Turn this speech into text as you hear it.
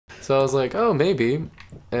So I was like, oh, maybe.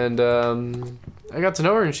 And I got to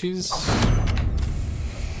know her, and she's...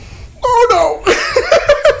 Oh,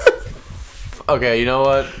 no! Okay, you know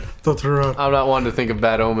what? Don't turn around. I'm not one to think of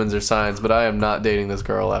bad omens or signs, but I am not dating this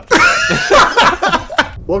girl after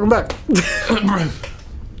that. Welcome back.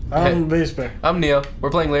 I'm Bass Bear. I'm Neo. We're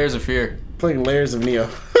playing Layers of Fear. Playing Layers of Neo.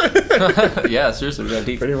 Yeah, seriously, we got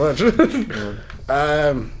deep. Pretty much.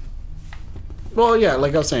 Well, yeah,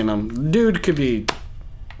 like I was saying, dude could be...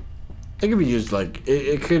 It could be used like...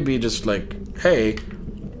 It could be just like, hey...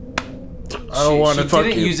 I don't want to fuck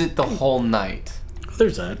you. She didn't use it the whole night.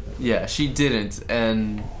 There's that. Yeah, she didn't,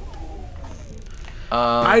 and...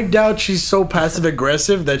 I doubt she's so passive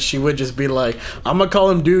aggressive that she would just be like, I'm gonna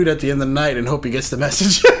call him dude at the end of the night and hope he gets the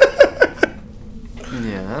message.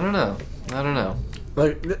 Yeah, I don't know.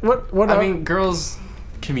 Like, what? I mean, girls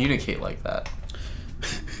communicate like that.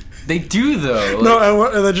 They do, though. Like,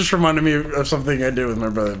 no, that just reminded me of something I did with my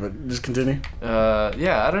brother, but just continue.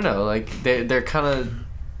 Yeah, I don't know. Like, they're kind of...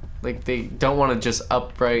 Like, they don't want to just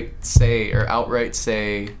outright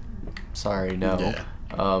say, sorry, no. Yeah.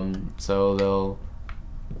 So they'll...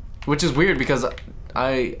 Which is weird, because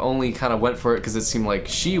I only kind of went for it because it seemed like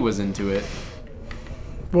she was into it.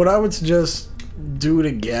 What I would suggest, do it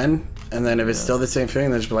again, and then if it's still the same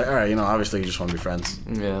thing, then just be like, alright, obviously you just want to be friends.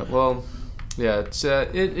 Yeah, well, yeah, it's,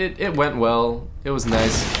 it went well. It was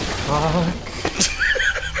nice. Fuck.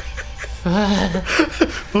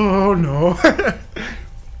 Oh, no.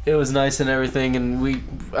 It was nice and everything, and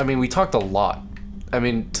we talked a lot. I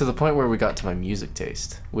mean, to the point where we got to my music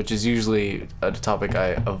taste, which is usually a topic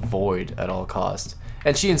I avoid at all costs.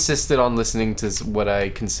 And she insisted on listening to what I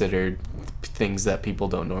considered things that people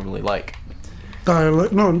don't normally like.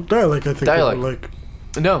 Dialect? No, dialect, I think. Dialect. Like...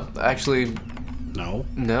 No, actually... No.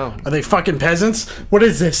 No. Are they fucking peasants? What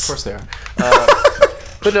is this? Of course they are.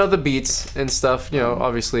 But no, the beats and stuff,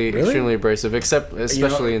 obviously extremely abrasive,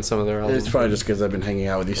 especially in some of their albums. It's probably just because I've been hanging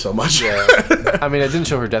out with you so much. Yeah. I mean, I didn't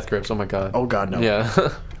show her Death Grips. Oh my god. Oh god, no.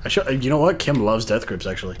 Yeah. You know what? Kim loves Death Grips,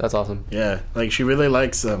 actually. That's awesome. Yeah. Like, she really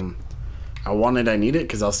likes, I Want It, I Need It,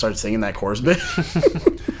 because I'll start singing that chorus bit.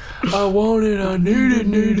 I want it, I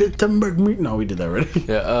need it to make me... No, we did that already.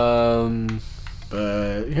 Yeah,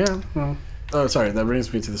 yeah. Well, oh, sorry. That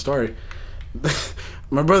brings me to the story.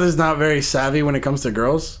 My brother's not very savvy when it comes to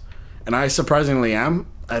girls, and I surprisingly am.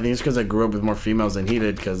 I think it's because I grew up with more females than he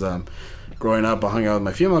did, because growing up I hung out with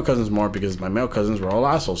my female cousins more because my male cousins were all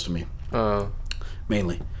assholes to me.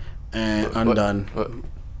 Mainly. And Undone.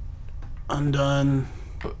 Undone.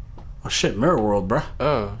 Oh shit, Mirror World, bruh.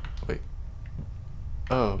 Oh, wait.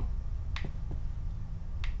 Oh.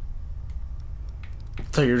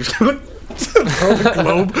 So you're just gonna throw the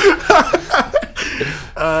globe.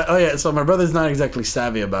 Oh yeah, so my brother's not exactly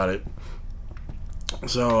savvy about it.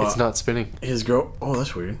 So it's not spinning. His girl. Oh,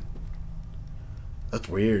 that's weird. That's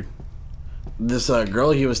weird. This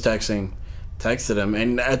girl he was texted him,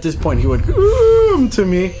 and at this point he would come to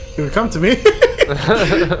me. He would come to me.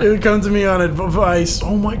 He would come to me on advice.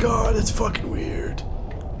 Oh my god, it's fucking weird.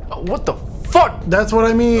 What the fuck? That's what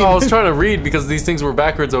I mean. Oh, I was trying to read because these things were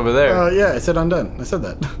backwards over there. Yeah, I said Undone. I said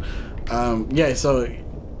that. Yeah, so.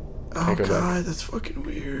 Oh god, back. that's fucking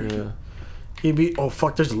weird. Yeah. Oh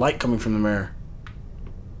fuck, there's light coming from the mirror.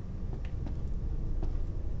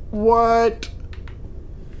 What?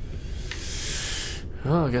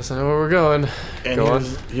 Oh, I guess I know where we're going. And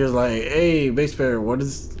he was like, hey, Bass Bear, what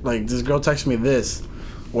is, like, this girl texted me this.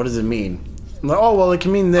 What does it mean? I'm like, oh, well, it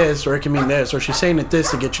can mean this, or it can mean this, or she's saying it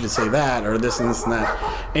this to get you to say that, or this and this and that.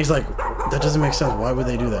 And he's like, that doesn't make sense. Why would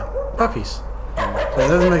they do that? Puppies. Like, that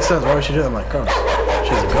doesn't make sense. Why would she do that? I'm like, girls,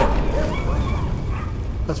 she's a girl.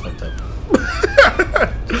 That's fucked up.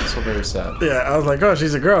 So very sad. Yeah, I was like, oh,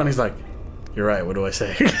 she's a girl. And he's like, you're right. What do I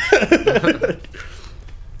say?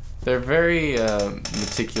 They're very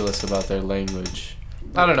meticulous about their language.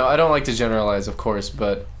 I don't know. I don't like to generalize, of course,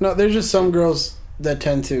 but... No, there's just some girls that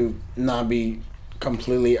tend to not be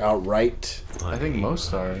completely outright. I think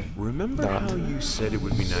most are. Remember how you said it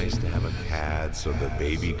would be nice to have a cat so the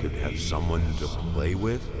baby could have someone to play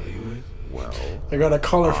with? Well, I got a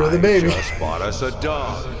collar for the baby. I just bought us a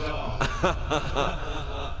dog.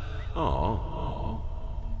 Oh.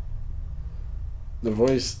 The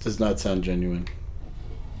voice does not sound genuine.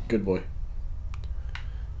 Good boy.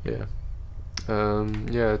 Yeah.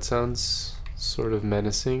 Yeah, it sounds sort of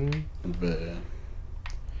menacing. But,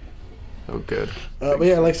 oh, good. But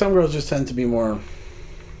yeah, like some girls just tend to be more...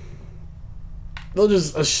 They'll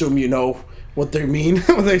just assume you know what they mean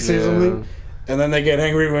when they say something. And then they get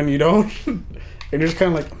angry when you don't. And you're just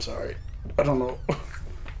kind of like, I'm sorry. I don't know.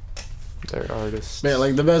 They're artists. Yeah,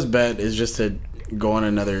 like the best bet is just to go on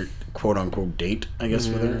another quote unquote date, I guess,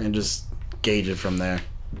 with her, and just gauge it from there.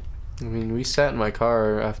 I mean, we sat in my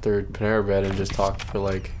car after Panera Bread and just talked for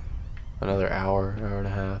like another hour and a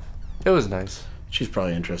half. It was nice. She's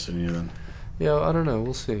probably interested in you then. Yeah, I don't know.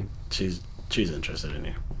 We'll see. She's interested in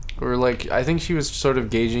you. We're like, I think she was sort of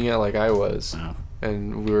gauging it like I was,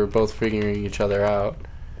 and we were both figuring each other out.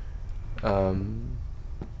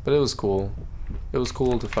 But it was cool. It was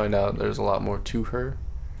cool to find out there's a lot more to her.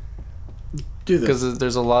 Do this. Because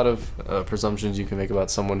there's a lot of presumptions you can make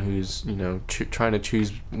about someone who's, you know, trying to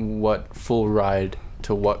choose what full ride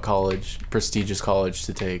to what college, prestigious college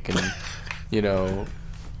to take, and, you know...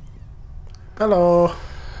 Hello.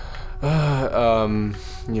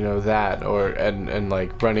 You know, that, or, and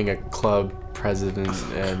like, running a club president,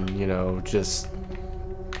 and, you know, just...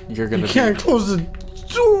 You're gonna You can't close the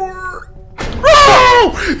door!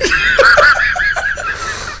 Oh!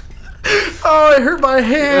 Oh, I hurt my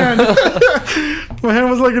hand. My hand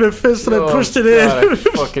was like in a fist, and I pushed it in.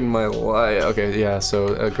 Fucking my life. Okay, yeah. So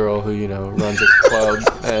a girl who, you know, runs a club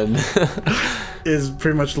and is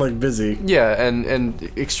pretty much like busy. Yeah, and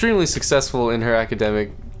extremely successful in her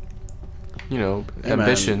academic, you know,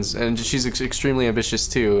 ambitions, and she's extremely ambitious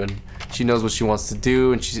too, and she knows what she wants to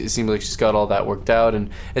do, and it seems like she's got all that worked out, and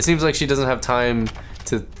it seems like she doesn't have time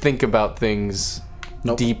to think about things.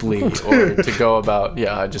 Nope. Deeply, or to go about.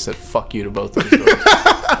 Yeah, I just said fuck you to both of you.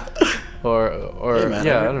 or hey man,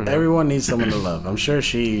 yeah, I don't know. Everyone needs someone to love. I'm sure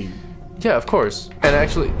she. Yeah, of course. And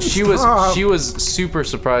actually, she was super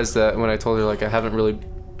surprised that when I told her like I haven't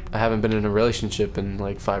been in a relationship in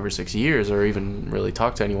like 5 or 6 years, or even really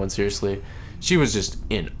talked to anyone seriously. She was just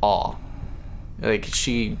in awe. Like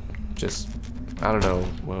she just, I don't know.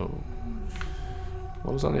 Whoa.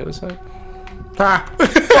 What was on the other side? Fuck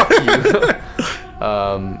you.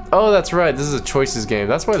 Oh, that's right. This is a choices game.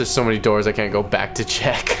 That's why there's so many doors I can't go back to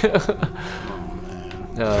check.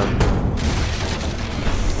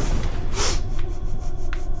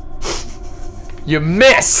 You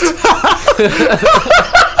missed!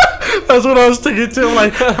 That's what I was thinking too.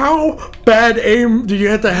 Like, how bad aim do you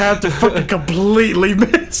have to fucking completely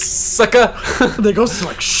miss? Sucker! They go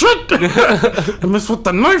like, shit! I missed with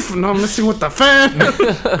the knife, and I'm missing with the fan.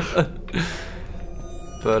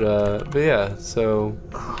 But yeah, so,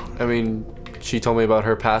 I mean, she told me about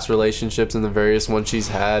her past relationships and the various ones she's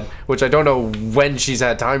had, which I don't know when she's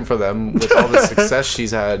had time for them with all the success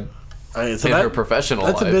she's had in her professional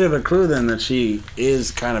life. That's a bit of a clue then that she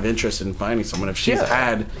is kind of interested in finding someone if she's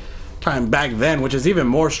had time back then, which is even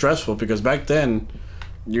more stressful because back then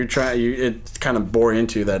it kind of bore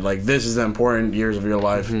into that, like, this is the important years of your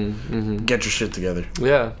life. Get your shit together.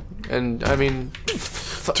 Yeah, and I mean...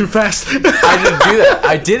 Too fast. I didn't do that.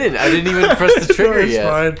 I didn't even press the trigger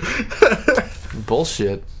yet. Fine.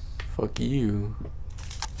 Bullshit. Fuck you.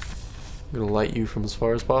 I'm gonna light you from as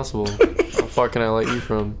far as possible. How far can I light you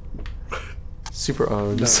from? Super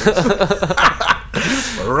arms.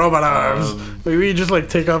 Robot arms. Maybe you just like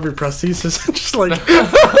take off your prosthesis and just like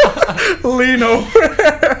lean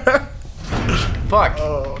over. Fuck.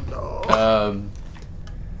 Oh no.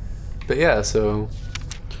 But yeah, so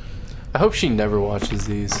I hope she never watches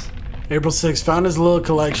these. April 6th, found his little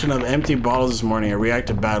collection of empty bottles this morning. I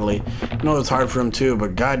reacted badly. I know it's hard for him too,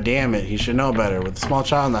 but god damn it, he should know better. With a small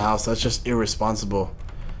child in the house, that's just irresponsible.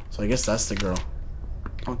 So I guess that's the girl.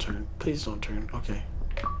 Don't turn. Please don't turn. Okay.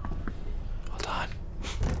 Hold on.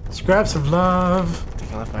 Scraps of love. I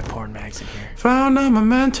think I left my porn mags in here. Found a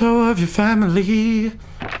memento of your family.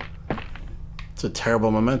 It's a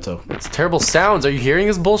terrible memento. It's terrible sounds. Are you hearing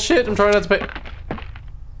this bullshit? I'm trying not to pay...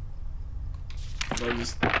 I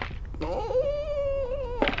just... Do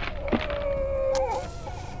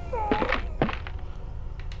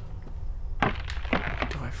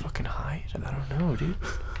I fucking hide? I don't know, dude.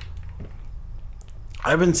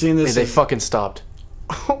 I've been seeing this. Hey, they fucking stopped.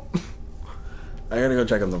 I gotta go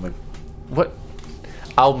check on something. What?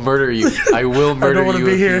 I'll murder you. I will murder you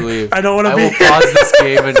if you leave. I don't want to be here. I will pause this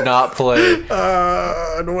game and not play.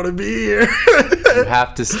 I don't want to be here. You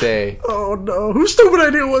have to stay. Oh no. Whose stupid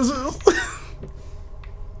idea was this?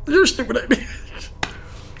 Your stupid idea.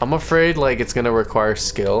 I'm afraid like it's gonna require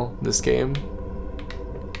skill, this game.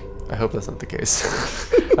 I hope that's not the case.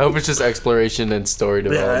 I hope it's just exploration and story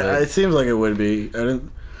development. Yeah, it seems like it would be. I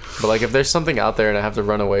didn't. But like, if there's something out there and I have to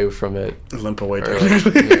run away from it, limp away,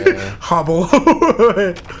 like, yeah. Hobble.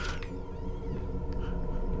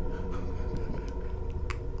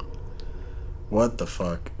 What the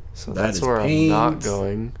fuck? So that's where I'm not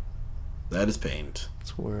going. That is pained.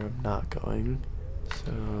 That's where I'm not going.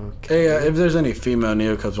 So okay. Hey, if there's any female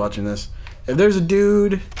neocubs watching this, if there's a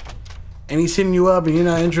dude and he's hitting you up and you're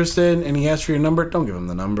not interested, and he asks for your number, don't give him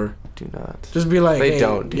the number. Do not. Just be like, They hey,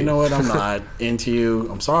 don't, dude. you know what? I'm not into you.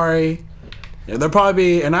 I'm sorry. Yeah, they'll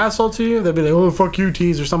probably be an asshole to you. They'll be like, oh, fuck you,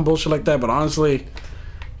 tease, or some bullshit like that. But honestly,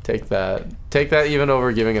 Take that. Take that even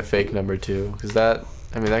over giving a fake number too, because that,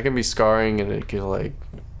 I mean, that can be scarring, and it can like,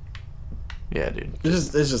 yeah, dude. it's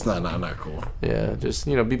just not cool. Yeah, just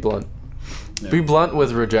be blunt. Yeah. Be blunt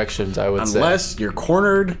with rejections, I would say. Unless you're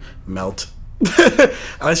cornered, melt.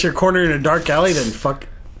 Unless you're cornered in a dark alley, then fuck.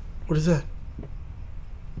 What is that?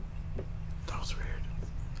 That was weird.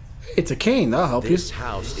 Hey, it's a cane. That'll help you. This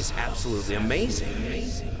house is absolutely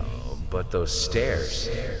amazing. Oh, but those stairs.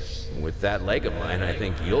 With that leg of mine, I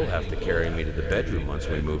think you'll have to carry me to the bedroom once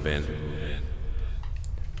we move in.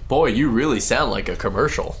 Boy, you really sound like a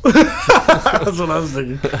commercial. That's what I was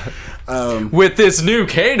thinking. With this new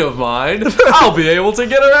cane of mine, I'll be able to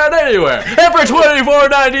get around anywhere. And for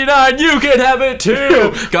 $24.99, you can have it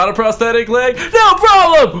too. Got a prosthetic leg? No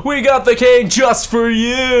problem. We got the cane just for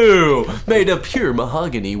you. Made of pure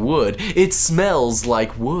mahogany wood. It smells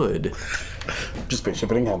like wood. Just picture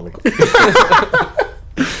shipping handling.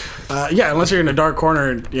 Yeah, unless you're in a dark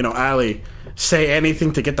corner, alley, say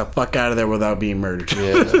anything to get the fuck out of there without being murdered.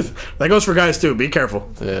 Yeah. That goes for guys too. Be careful.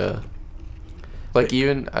 Yeah. Like,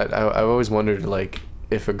 even I've always wondered, like,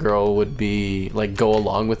 if a girl would be like go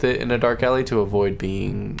along with it in a dark alley to avoid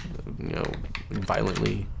being,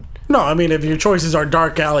 violently. No, I mean, if your choices are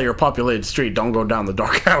dark alley or populated street, don't go down the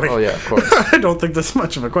dark alley. Oh yeah, of course. I don't think that's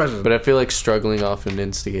much of a question. But I feel like struggling often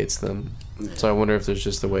instigates them. So I wonder if there's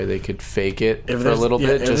just a way they could fake it for a little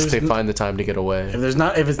bit, just to find the time to get away. If it's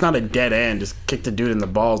not a dead end, just kick the dude in the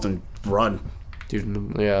balls and run.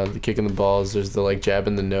 Dude, yeah, the kick in the balls. There's the like jab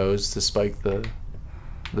in the nose to spike the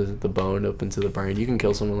bone up into the brain. You can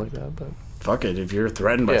kill someone like that, but fuck it. If you're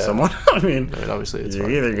threatened by Yeah. someone, I mean, obviously it's you're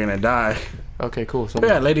fine. either gonna die. Okay, cool. So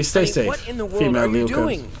Yeah, ladies, stay safe. What in the world Female are you Leo cubs.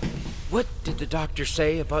 doing? What did the doctor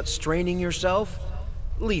say about straining yourself?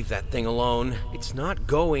 Leave that thing alone. It's not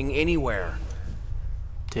going anywhere.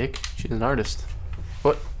 Dick, she's an artist.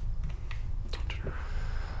 What?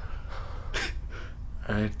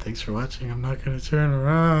 Alright, thanks for watching. I'm not gonna turn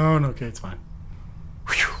around. Okay, it's fine.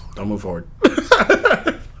 Don't move forward.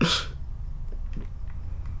 Don't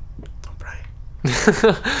pray.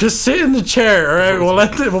 Just sit in the chair, alright?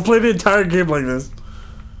 We'll play the entire game like this.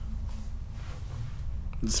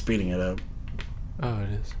 It's speeding it up. Oh, it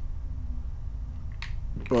is.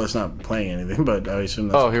 Well, it's not playing anything, but I assume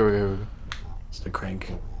that's Oh, here we go. it's the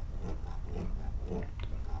crank.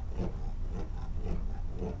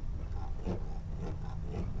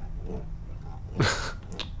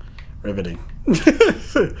 Riveting.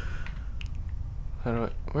 How do I?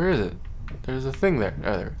 Where is it? There's a thing there.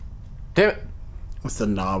 Oh, there. Damn it! What's the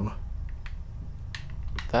knob?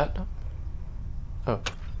 That? Oh.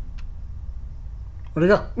 Where'd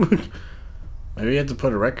it go? Maybe you had to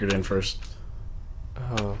put a record in first.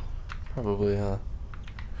 Oh. Probably, huh?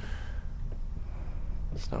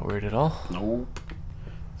 It's not weird at all. Nope.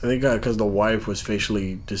 I think because the wife was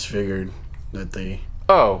facially disfigured, that they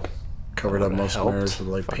Oh. covered up most of Helped. hers with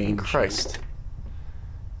like Fucking paint. and shit. Christ.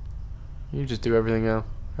 You just do everything now.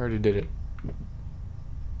 I already did it.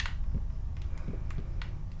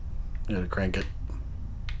 You gotta crank it.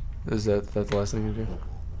 Is that the last thing to do?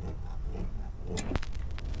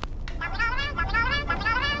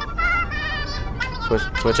 Switch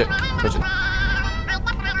it. Switch it.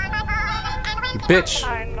 You bitch!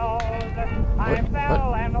 What?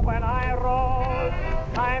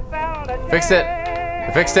 Fixed it! I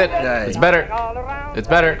fixed it! Yay. It's better! It's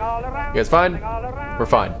better! You guys fine? We're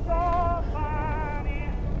fine. Oh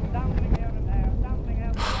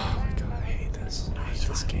my god, I hate this. I hate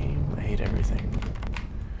this game. I hate everything.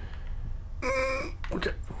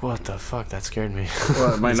 Okay. What the fuck? That scared me.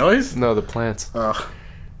 What, my noise? No, the plants. Ugh.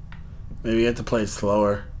 Maybe you have to play it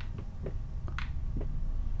slower.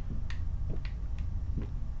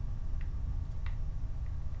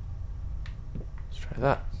 Let's try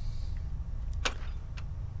that.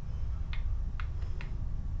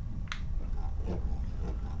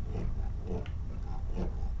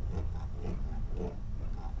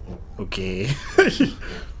 Okay.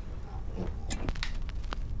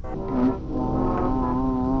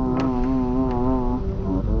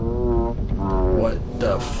 What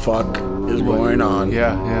the fuck is going on?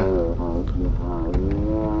 Yeah, yeah.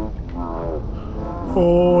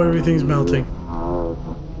 Oh, everything's melting.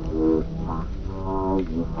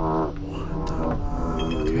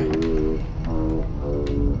 Okay.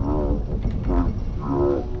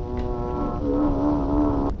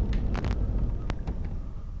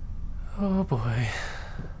 Oh boy.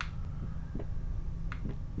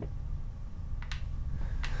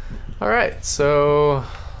 All right, so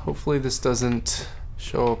hopefully this doesn't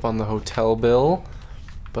show up on the hotel bill,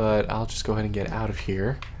 but I'll just go ahead and get out of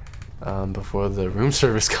here before the room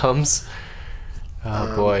service comes.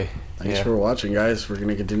 Oh boy. Thanks for watching, guys. We're going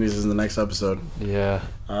to continue this in the next episode. Yeah.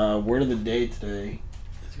 Word of the day today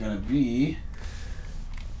is going to be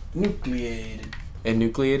nucleated.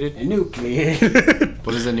 Enucleated? Enucleated.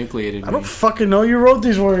 What does enucleated mean? I don't fucking know. You wrote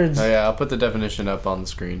these words. Oh yeah, I'll put the definition up on the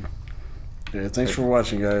screen. Yeah, thanks for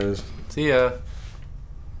watching, guys. See ya.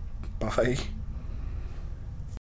 Bye.